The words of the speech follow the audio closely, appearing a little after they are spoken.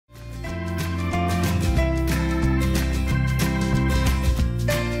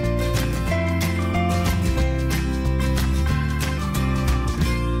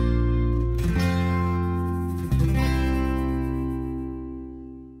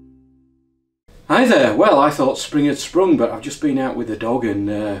Hi there. Well, I thought spring had sprung, but I've just been out with the dog and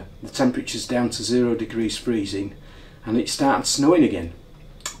the temperature's down to 0 degrees freezing and it started snowing again.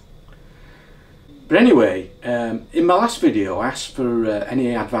 But anyway, in my last video I asked for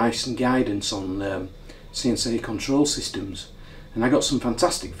any advice and guidance on CNC control systems, and I got some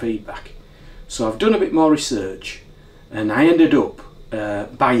fantastic feedback. So I've done a bit more research and I ended up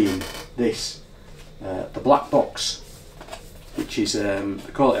buying this, the BlackBox, which is, I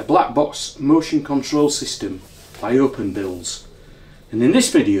call it a BlackBox motion control system by OpenBuilds. And in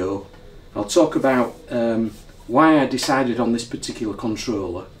this video I'll talk about why I decided on this particular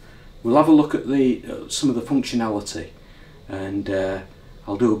controller. We'll have a look at some of the functionality, and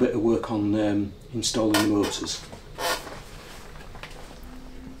I'll do a bit of work on installing the motors.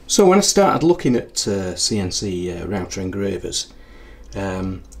 So when I started looking at CNC router engravers,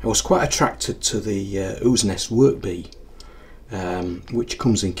 I was quite attracted to the Ooznest Workbee, which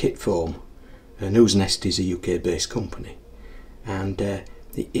comes in kit form, and Ooznest is a UK based company, and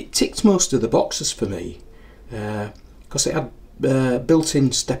it ticked most of the boxes for me because it had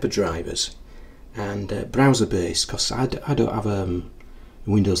built-in stepper drivers and browser based, because I don't have a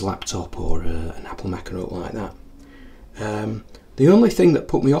Windows laptop or an Apple Mac or anything like that. The only thing that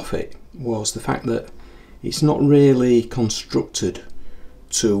put me off it was the fact that it's not really constructed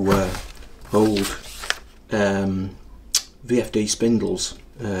to hold VFD spindles.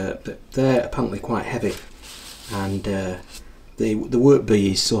 They're apparently quite heavy, and the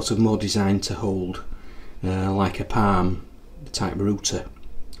Workbee is sort of more designed to hold like a palm type router,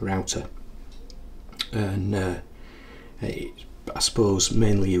 and I suppose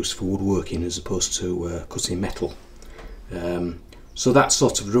mainly used for woodworking as opposed to cutting metal. So that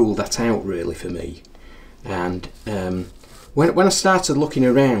sort of ruled that out really for me. And when I started looking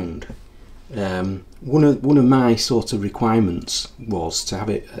around, one of my sort of requirements was to have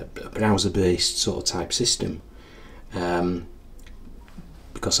it a browser based sort of type system,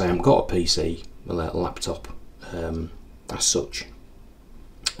 because I haven't got a PC, a laptop as such.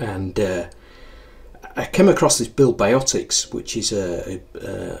 And I came across this Build Biotics, which is an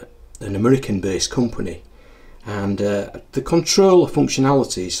American based company, and the controller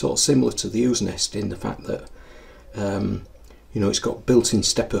functionality is sort of similar to the Ooznest in the fact that you know, it's got built-in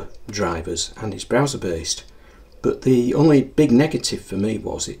stepper drivers and it's browser based. But the only big negative for me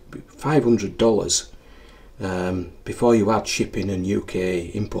was it $500 before you add shipping and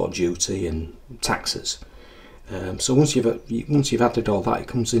UK import duty and taxes. So once you've added all that, it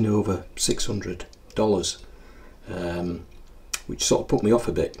comes in over $600, which sort of put me off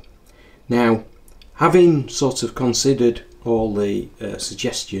a bit. Now, having sort of considered all the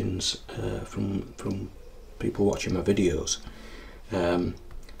suggestions from people watching my videos,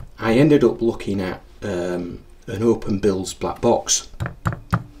 I ended up looking at an OpenBuilds BlackBox.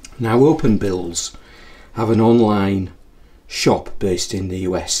 Now, OpenBuilds have an online shop based in the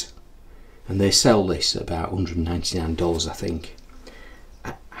US, and they sell this at about $199, I think.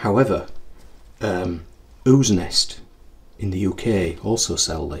 However, Ooznest in the UK also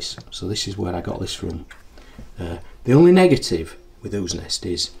sell this, so this is where I got this from. The only negative with Ooznest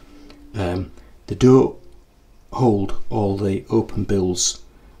is they don't hold all the OpenBuilds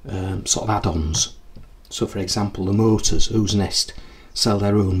sort of add-ons. So for example, the motors, Ooznest sell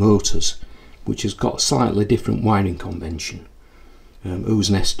their own motors, which has got a slightly different wiring convention.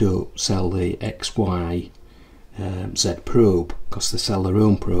 Ooznest don't sell the XY Z probe because they sell their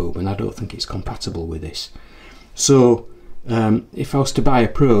own probe, and I don't think it's compatible with this. So if I was to buy a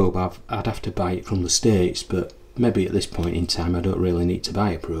probe, I'd have to buy it from the States, but maybe at this point in time I don't really need to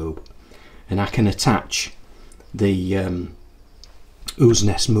buy a probe, and I can attach the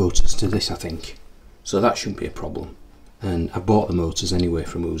Ooznest motors to this, I think, so that shouldn't be a problem. And I bought the motors anyway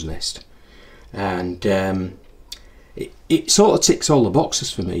from Ooznest, and it sort of ticks all the boxes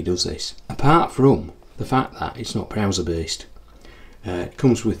for me, does this, apart from the fact that it's not browser based. It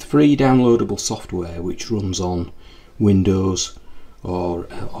comes with free downloadable software which runs on Windows or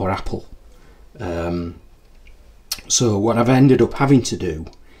Apple. So what I've ended up having to do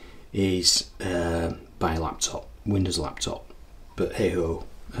is buy a laptop, Windows laptop, but hey ho,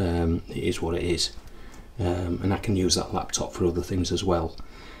 it is what it is, and I can use that laptop for other things as well.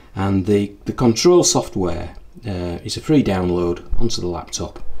 And the control software is a free download onto the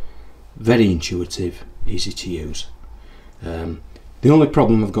laptop, very intuitive, easy to use. The only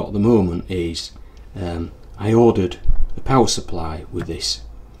problem I've got at the moment is I ordered a power supply with this,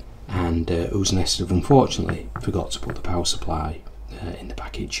 and Ooznest have unfortunately forgot to put the power supply in the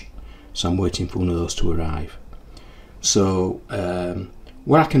package, so I'm waiting for one of those to arrive. So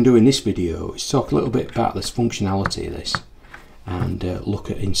what I can do in this video is talk a little bit about this functionality of this, and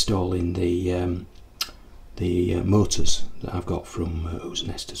look at installing the motors that I've got from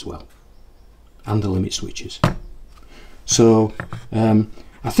Ooznest as well, and the limit switches. So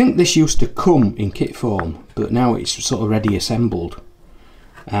I think this used to come in kit form, but now it's sort of ready assembled.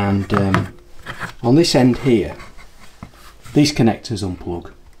 And on this end here, these connectors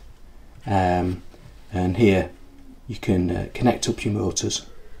unplug, and here you can connect up your motors,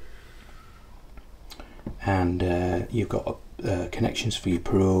 and you've got connections for your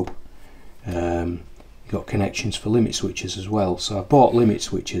probe. You've got connections for limit switches as well. So I bought limit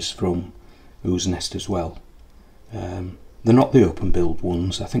switches from Ooznest as well. They're not the OpenBuild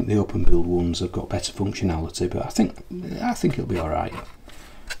ones. I think the OpenBuild ones have got better functionality, but I think it'll be all right.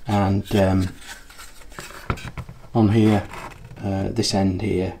 And on here, this end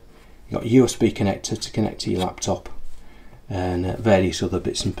here, you've got a USB connector to connect to your laptop, and various other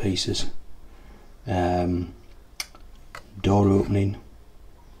bits and pieces. Door opening.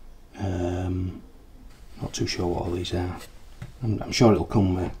 Not too sure what all these are. I'm sure it'll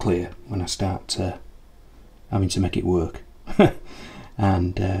come clear when I start having to make it work.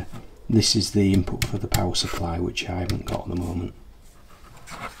 And this is the input for the power supply, which I haven't got at the moment.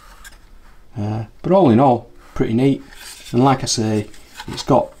 But all in all, pretty neat. And like I say, it's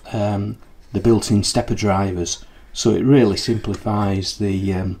got the built-in stepper drivers, so it really simplifies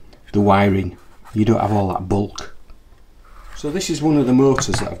the wiring. You don't have all that bulk. So this is one of the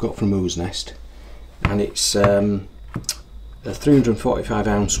motors that I've got from Ooznest, and it's a 345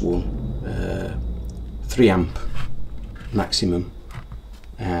 ounce one, 3 amp maximum,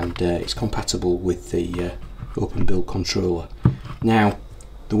 and it's compatible with the OpenBuild controller. Now,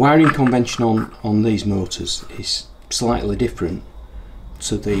 the wiring convention on these motors is slightly different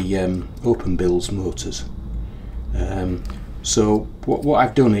to the OpenBuild motors. So what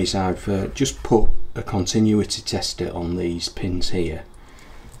I've done is I've just put a continuity tester on these pins here,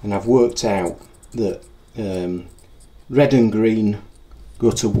 and I've worked out that red and green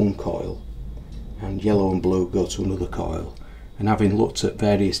go to one coil and yellow and blue go to another coil. And having looked at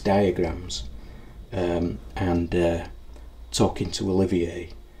various diagrams and talking to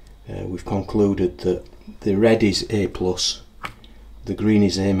Olivier, we've concluded that the red is A+, the green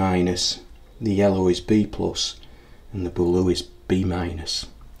is A-, the yellow is B+, and the blue is B-.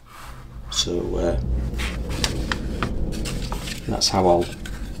 So that's how I'll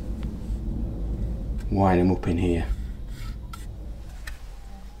wire them up in here.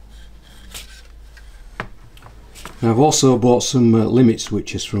 Now, I've also bought some limit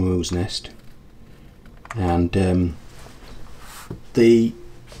switches from Ooznest, and the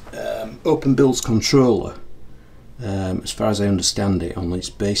OpenBuild controller, as far as I understand it, on its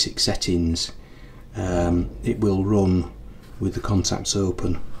basic settings, it will run with the contacts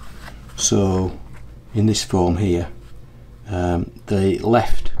open. So in this form here, the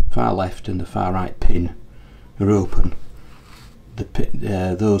far left and the far right pin are open.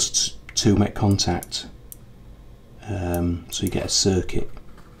 Those two make contact, so you get a circuit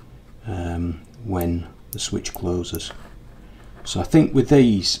when the switch closes. So I think with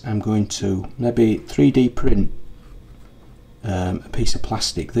these I'm going to maybe 3D print a piece of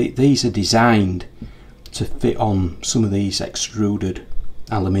plastic. These are designed to fit on some of these extruded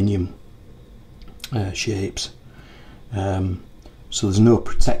aluminium shapes, so there's no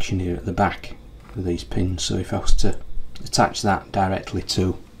protection here at the back of these pins. So if I was to attach that directly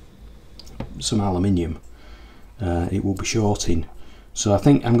to some aluminium, it will be shorting. So I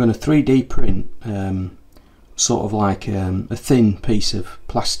think I'm going to 3D print sort of like a thin piece of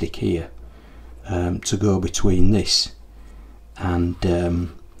plastic here to go between this and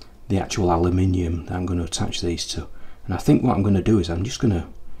the actual aluminium that I'm going to attach these to. And I think what I'm going to do is I'm just going to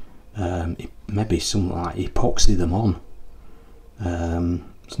maybe something like epoxy them on.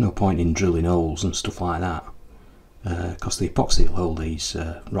 There's no point in drilling holes and stuff like that, because the epoxy will hold these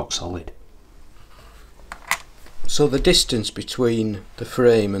rock solid. So the distance between the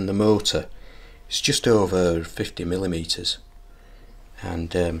frame and the motor is just over 50 millimeters,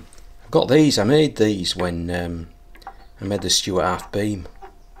 and I've got these. I made these when I made the Stuart half beam,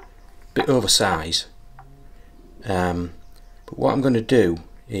 bit oversize, but what I'm going to do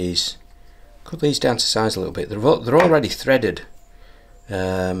is cut these down to size a little bit. They're already threaded,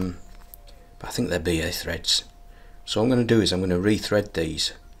 but I think they're BA threads. So what I'm going to do is I'm going to rethread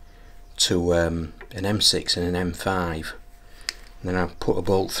these to an M6 and an M5, and then I'll put a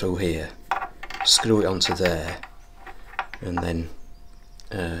bolt through here, screw it onto there, and then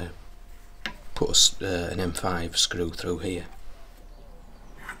put an M5 screw through here.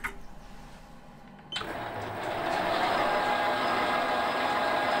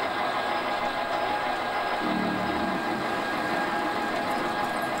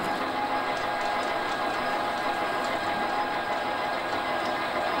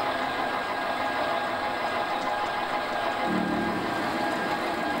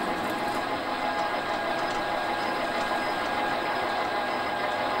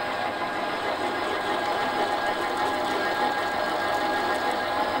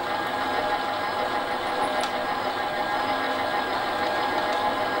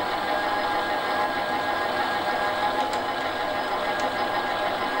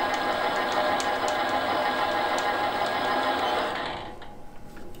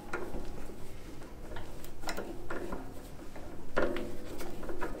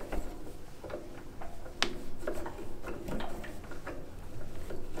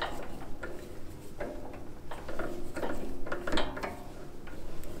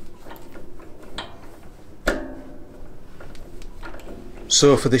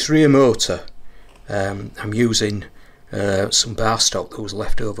 So for this rear motor, I'm using some bar stock that was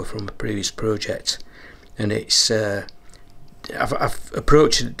left over from a previous project, and it's I've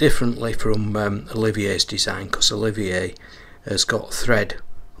approached it differently from Olivier's design, because Olivier has got thread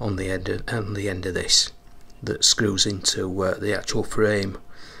on the end of this that screws into the actual frame,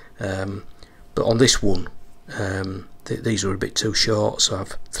 but on this one these were a bit too short, so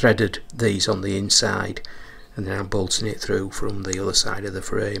I've threaded these on the inside and then I'm bolting it through from the other side of the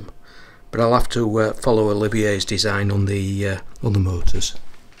frame. But I'll have to follow Olivier's design on the motors.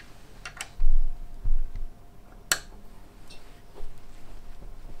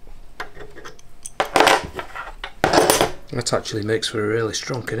 That actually makes for a really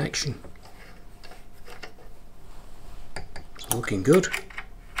strong connection. It's looking good.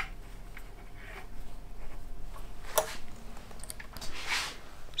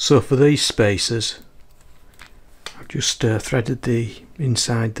 So for these spacers, I've just threaded the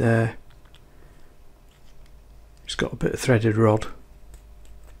inside there. It's got a bit of threaded rod.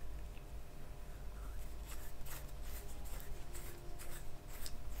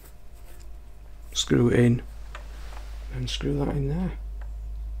 Screw it in and screw that in there.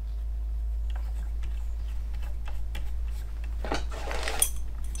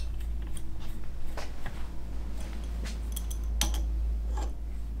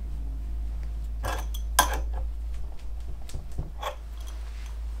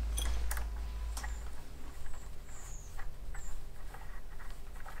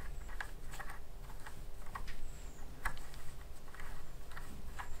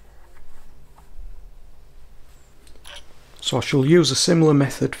 So I shall use a similar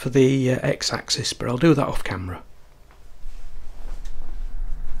method for the X-axis, but I'll do that off camera.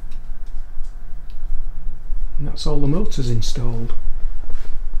 And that's all the motors installed.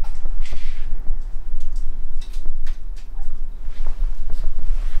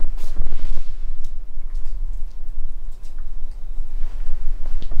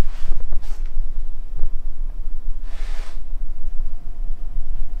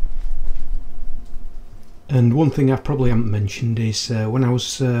 And one thing I probably haven't mentioned is when I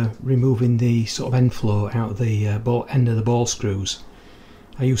was removing the sort of end flow out of the end of the ball screws,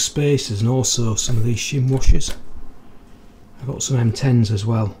 I used spacers and also some of these shim washers. I got some M10s as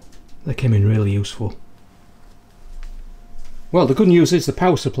well. They came in really useful. Well, the good news is the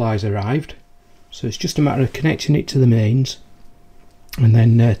power supply's arrived, so it's just a matter of connecting it to the mains and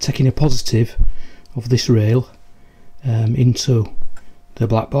then taking a positive of this rail into the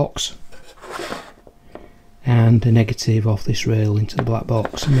black box, and a negative off this rail into the black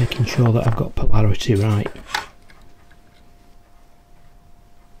box, and making sure that I've got polarity right.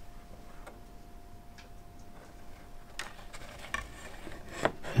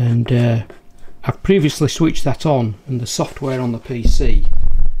 And I've previously switched that on, and the software on the PC,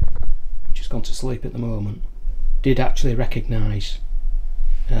 which has gone to sleep at the moment, did actually recognise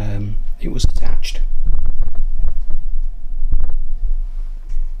it was attached.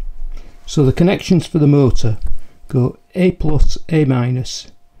 So the connections for the motor go A plus, A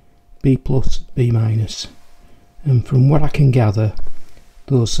minus, B plus, B minus, and from what I can gather,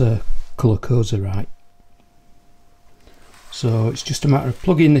 those colour codes are right. So it's just a matter of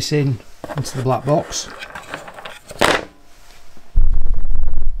plugging this in into the black box.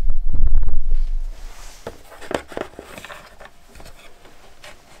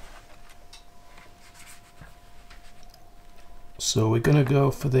 So we're going to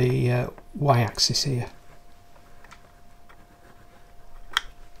go for the Y-axis here.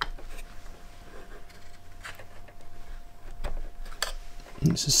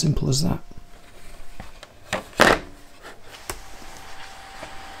 And it's as simple as that.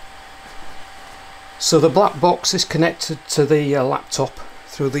 So the black box is connected to the laptop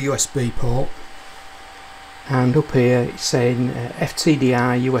through the USB port, and up here it's saying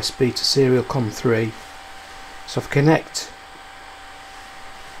FTDI USB to serial COM3. So if I connect,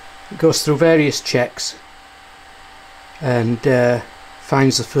 it goes through various checks and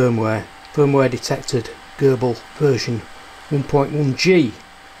finds the firmware detected Gerbil version 1.1G,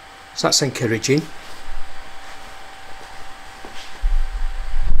 so that's encouraging.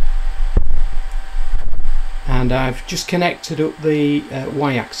 And I've just connected up the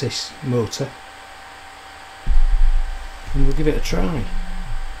Y-axis motor, and we'll give it a try.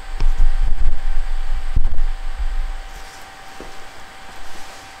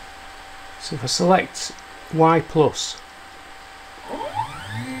 So if I select Y plus,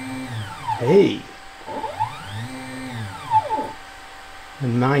 hey,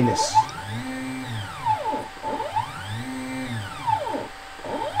 and minus,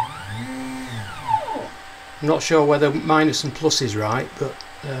 I'm not sure whether minus and plus is right, but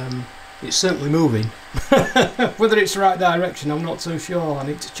it's certainly moving. Whether it's the right direction, I'm not too sure. I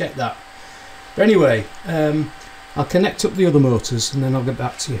need to check that. But anyway, I'll connect up the other motors and then I'll get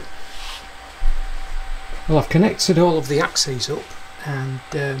back to you. Well, I've connected all of the axes up, and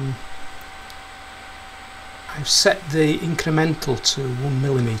I've set the incremental to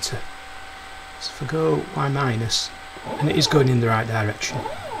 1mm. So if I go Y minus, and it is going in the right direction.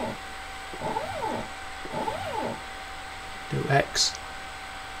 Do X.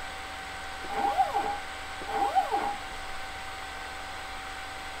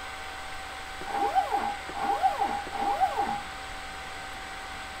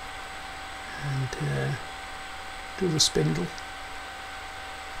 And do the spindle.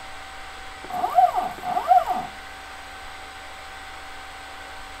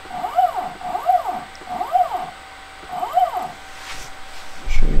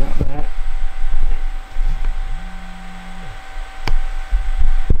 Show you that there.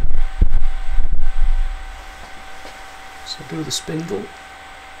 So do the spindle.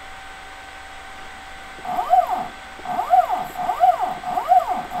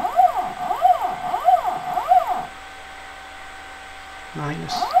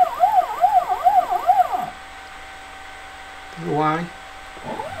 Minus. Do the Y.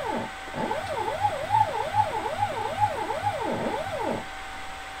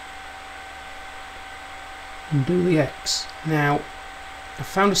 And do the X. Now, I've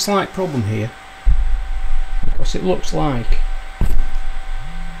found a slight problem here, because it looks like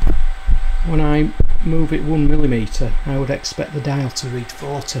when I move it 1mm, I would expect the dial to read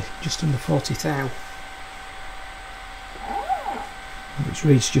 40, just under 40 thou. Which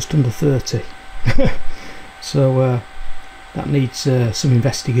reads just under 30. So that needs some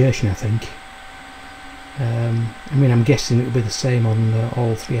investigation, I think. I mean, I'm guessing it'll be the same on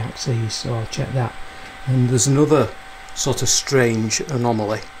all three axes, so I'll check that. And there's another sort of strange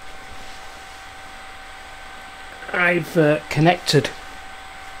anomaly. I've connected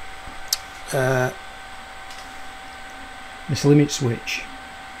this limit switch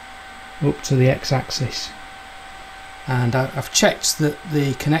up to the X-axis, and I've checked that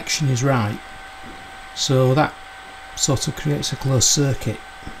the connection is right, so that sort of creates a closed circuit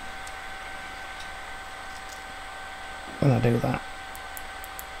when I do that.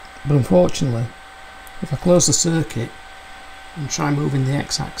 But unfortunately, if I close the circuit and try moving the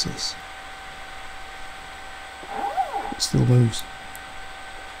X-axis, it still moves.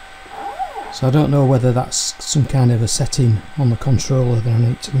 So I don't know whether that's some kind of a setting on the controller that I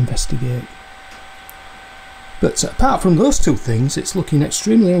need to investigate. But apart from those two things, it's looking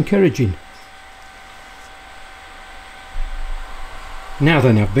extremely encouraging. Now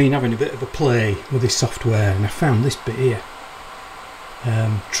then, I've been having a bit of a play with this software, and I found this bit here,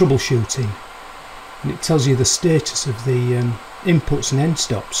 troubleshooting, and it tells you the status of the inputs and end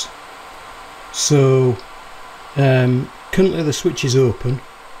stops. So currently the switch is open,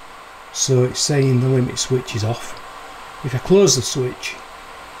 so it's saying the limit switch is off. If I close the switch,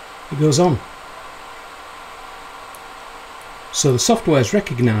 it goes on. So the software is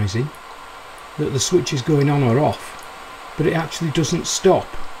recognising that the switch is going on or off, but it actually doesn't stop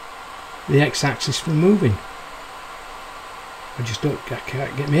the X-axis from moving. I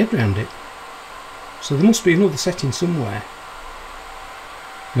can't get my head around it. So there must be another setting somewhere.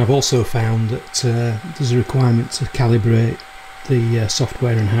 And I've also found that there's a requirement to calibrate the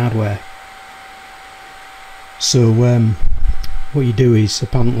software and hardware. So what you do is,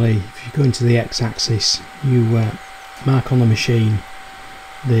 apparently, if you go into the X-axis, you mark on the machine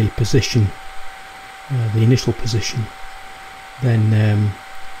the position, the initial position, then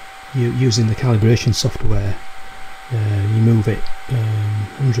you, using the calibration software, you move it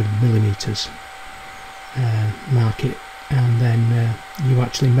 100mm, mark it, and then you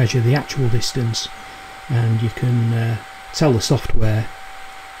actually measure the actual distance, and you can tell the software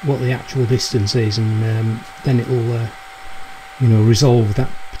what the actual distance is, and then it'll resolve that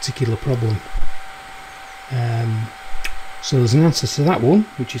particular problem. So there's an answer to that one,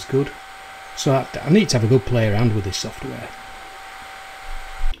 which is good. So I need to have a good play around with this software.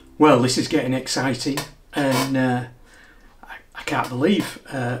 Well, this is getting exciting, and I can't believe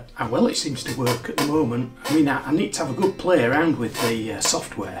how well it seems to work at the moment. I mean, I need to have a good play around with the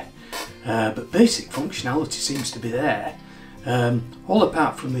software, but basic functionality seems to be there, all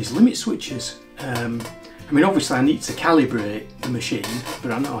apart from these limit switches. I mean, obviously I need to calibrate the machine,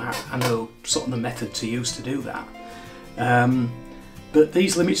 but I know sort of the method to use to do that. But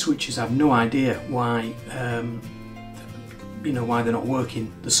these limit switches, I have no idea why, why they're not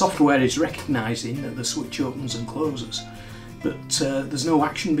working. The software is recognising that the switch opens and closes, but there's no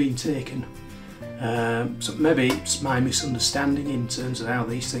action being taken. So maybe it's my misunderstanding in terms of how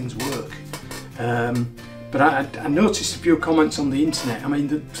these things work. But I noticed a few comments on the internet. I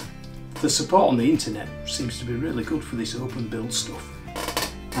mean, the support on the internet seems to be really good for this OpenBuilds stuff.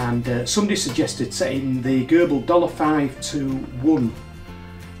 And somebody suggested setting the Gerbil $5 to 1.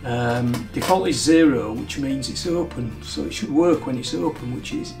 Default is 0, which means it's open, so it should work when it's open,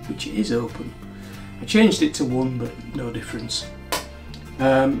 which it is open. I changed it to 1, but no difference.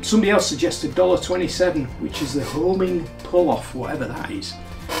 Somebody else suggested $27, which is the homing pull-off, whatever that is,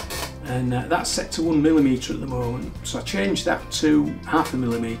 and that's set to 1mm at the moment. So I changed that to 0.5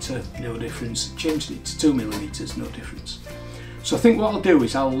 millimeter, no difference. Changed it to 2mm, no difference. So I think what I'll do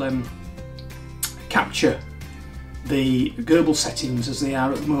is I'll capture the Gerbil settings as they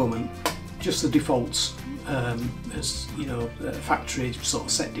are at the moment, just the defaults, as you know, factory sort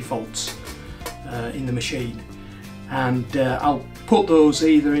of set defaults in the machine, and I'll put those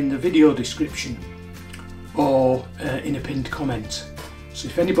either in the video description or in a pinned comment. So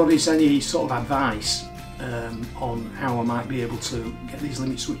if anybody's any sort of advice on how I might be able to get these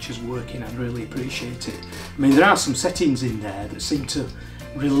limit switches working, I'd really appreciate it. I mean, there are some settings in there that seem to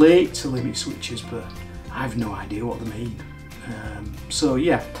relate to limit switches, but I have no idea what they mean. So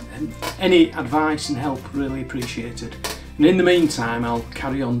yeah, any advice and help really appreciated. And in the meantime, I'll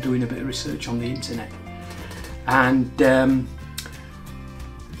carry on doing a bit of research on the internet. And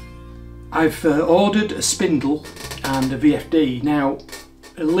I've ordered a spindle and a VFD. Now,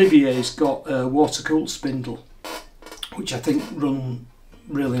 Olivier's got a water-cooled spindle, which I think run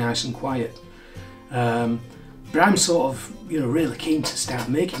really nice and quiet. But I'm sort of, you know, really keen to start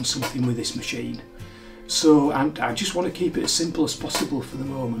making something with this machine. So I just want to keep it as simple as possible for the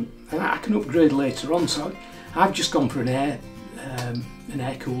moment, and I can upgrade later on. So I've just gone for an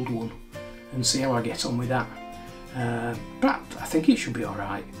air-cooled one and see how I get on with that. But I think it should be all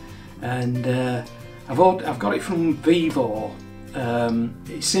right. And I've got it from Vivo.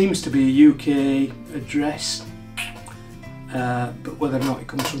 It seems to be a UK address, but whether or not it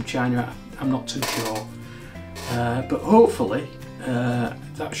comes from China, I'm not too sure. But hopefully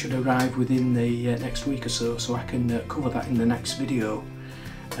that should arrive within the next week or so, so I can cover that in the next video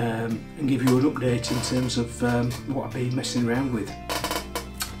and give you an update in terms of what I've been messing around with.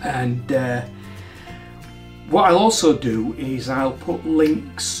 And what I'll also do is I'll put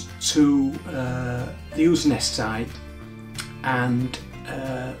links to the Ooznest site and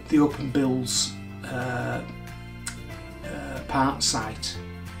the OpenBuilds part site,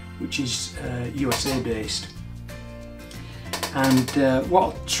 which is USA based. And what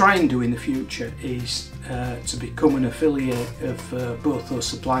I'll try and do in the future is to become an affiliate of both those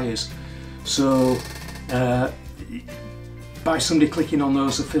suppliers. So by somebody clicking on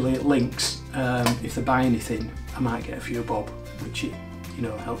those affiliate links, if they buy anything, I might get a few bob, which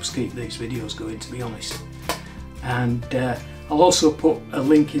helps keep these videos going, to be honest. And I'll also put a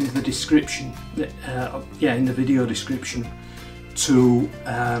link in the description, in the video description, to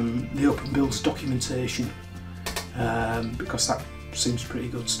the OpenBuilds documentation, because that seems pretty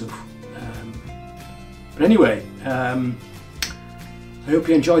good stuff. But anyway, I hope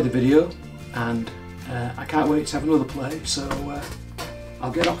you enjoyed the video, and I can't wait to have another play, so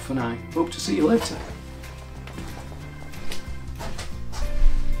I'll get off and I hope to see you later.